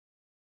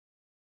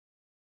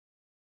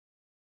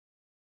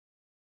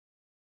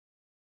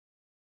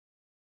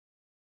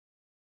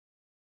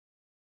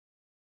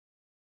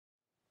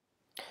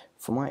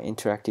For my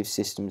Interactive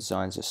System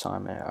Designs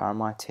assignment at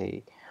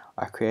RMIT,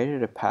 I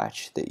created a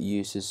patch that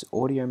uses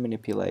audio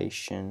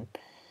manipulation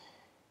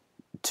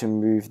to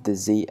move the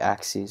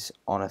Z-axis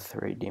on a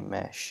 3D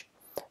mesh,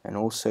 and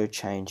also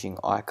changing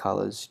eye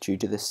colors due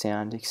to the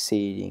sound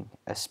exceeding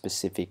a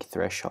specific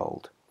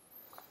threshold.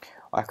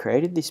 I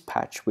created this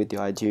patch with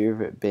the idea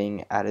of it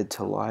being added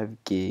to live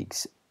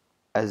gigs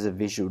as a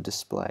visual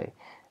display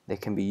that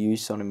can be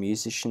used on a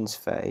musician's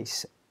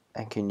face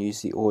and can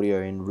use the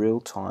audio in real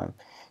time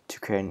to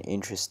create an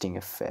interesting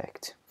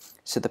effect.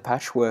 So the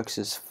patch works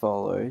as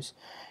follows.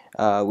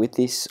 With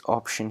this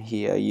option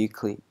here, you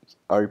click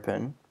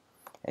open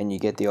and you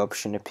get the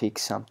option to pick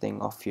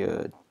something off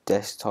your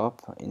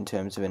desktop in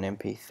terms of an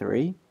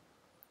MP3,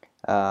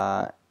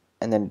 and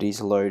then it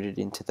is loaded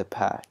into the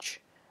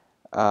patch.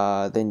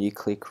 Then you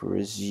click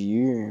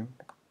resume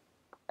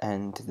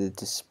and the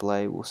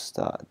display will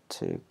start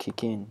to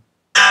kick in.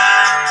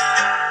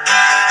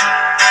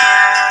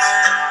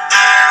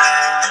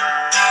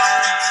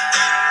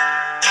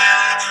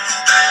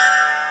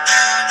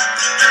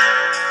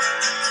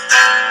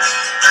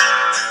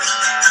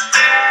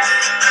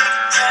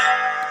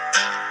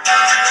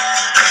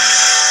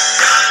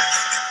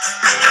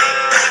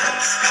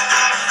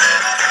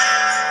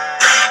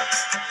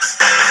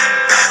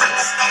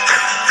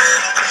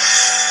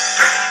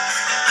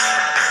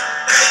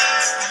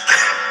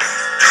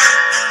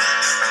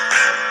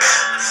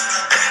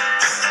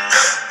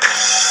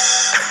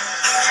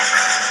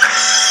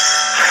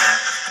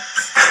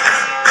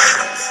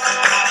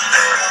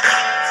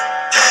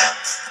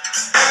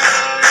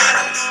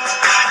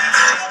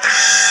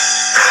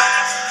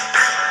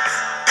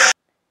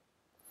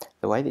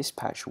 The way this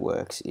patch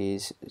works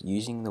is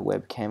using the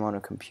webcam on a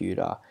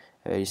computer.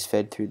 It is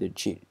fed through the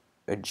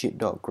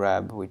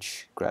JIT.grab,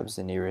 which grabs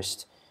the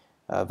nearest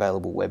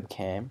available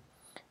webcam,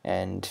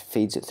 and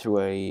feeds it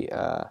through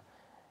a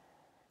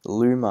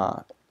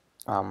Luma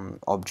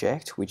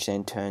object, which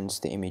then turns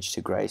the image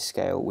to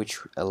grayscale, which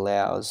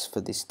allows for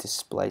this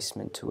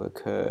displacement to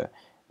occur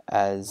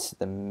as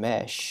the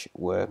mesh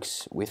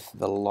works with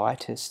the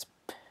lightest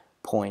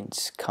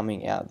points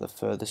coming out the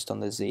furthest on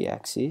the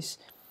z-axis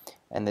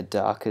and the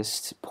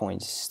darkest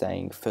points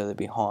staying further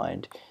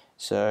behind.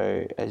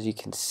 So as you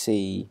can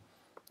see,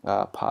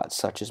 parts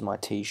such as my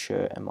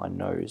t-shirt and my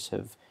nose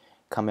have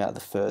come out the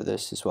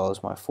furthest, as well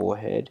as my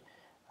forehead,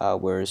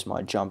 whereas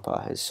my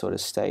jumper has sort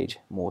of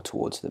stayed more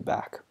towards the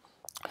back.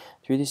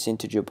 Through this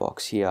integer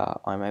box here,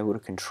 I'm able to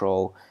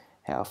control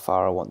how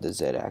far I want the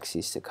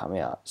z-axis to come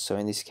out. So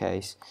in this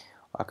case,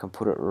 I can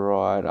put it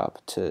right up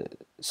to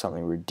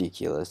something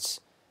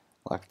ridiculous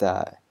like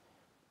that,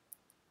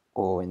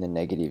 or in the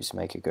negatives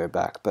make it go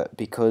back. But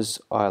because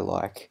I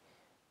like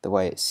the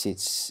way it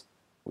sits,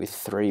 with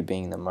 3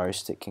 being the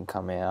most it can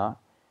come out,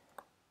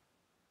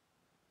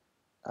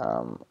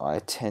 I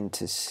tend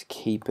to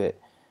keep it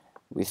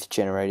with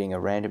generating a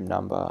random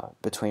number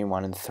between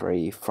 1 and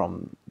 3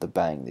 from the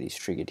bang that is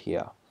triggered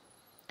here.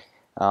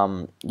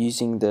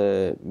 Using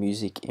the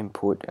music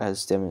input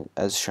as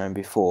shown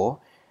before,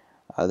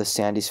 the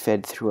sound is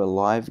fed through a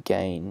live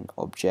gain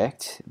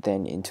object,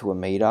 then into a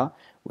meter,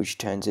 which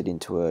turns it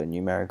into a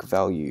numeric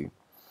value.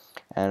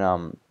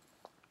 And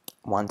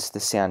once the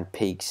sound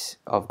peaks,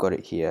 I've got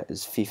it here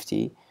as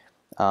 50,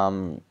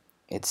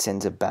 it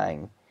sends a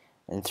bang,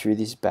 and through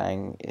this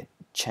bang it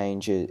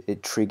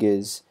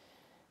triggers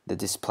the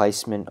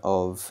displacement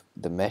of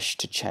the mesh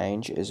to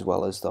change, as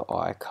well as the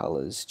eye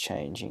colors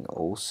changing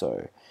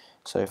also.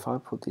 So if I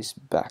put this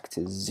back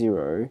to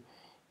 0,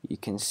 you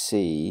can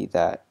see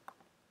that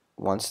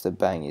once the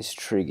bang is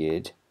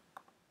triggered,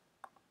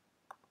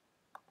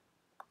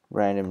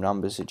 random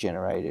numbers are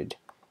generated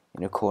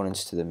in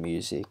accordance to the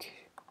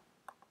music.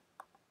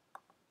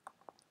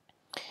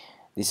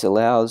 This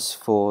allows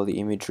for the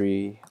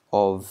imagery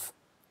of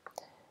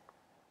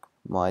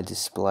my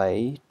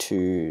display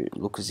to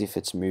look as if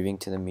it's moving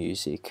to the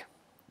music,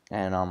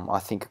 and I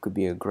think it could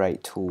be a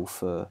great tool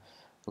for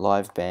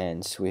live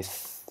bands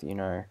with, you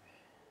know,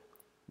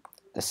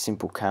 a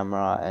simple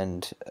camera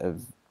and a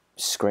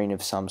screen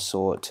of some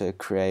sort to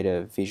create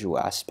a visual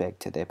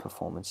aspect to their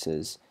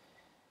performances.